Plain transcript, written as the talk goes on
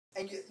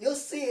And you'll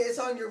see it. It's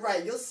on your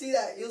right. You'll see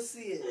that. You'll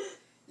see it.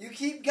 You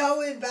keep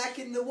going back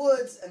in the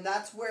woods, and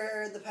that's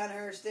where the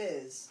Pennhurst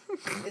is.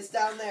 It's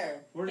down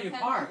there. Where do you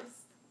park?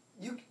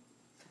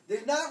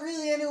 There's not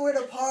really anywhere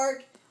to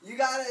park. You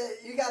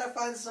gotta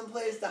find some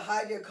place to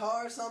hide your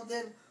car or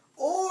something.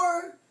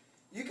 Or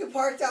you could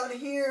park down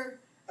here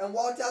and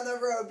walk down the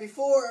road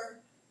before.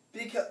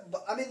 Because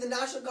the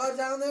National Guard's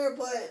down there,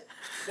 but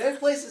there's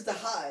places to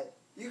hide.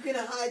 You can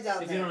hide down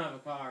there. If you don't have a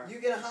car. You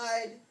can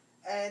hide,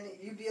 and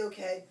you'd be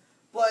okay.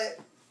 But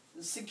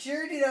the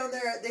security down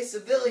there, they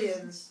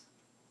civilians,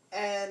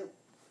 and...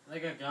 They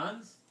got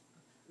guns?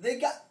 They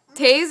got...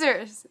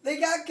 Tasers. They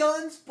got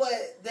guns,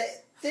 but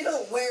they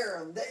don't wear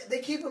them. They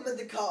keep them in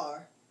the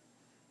car.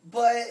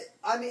 But,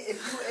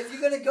 if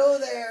you're going to go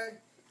there,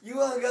 you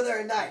want to go there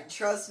at night.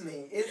 Trust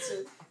me.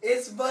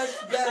 It's much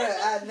better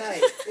at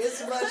night.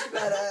 It's much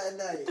better at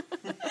night.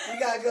 You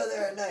got to go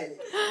there at night.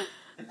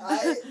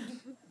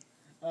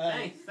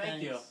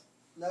 Thank you.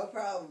 No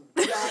problem.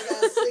 I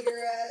got a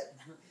cigarette.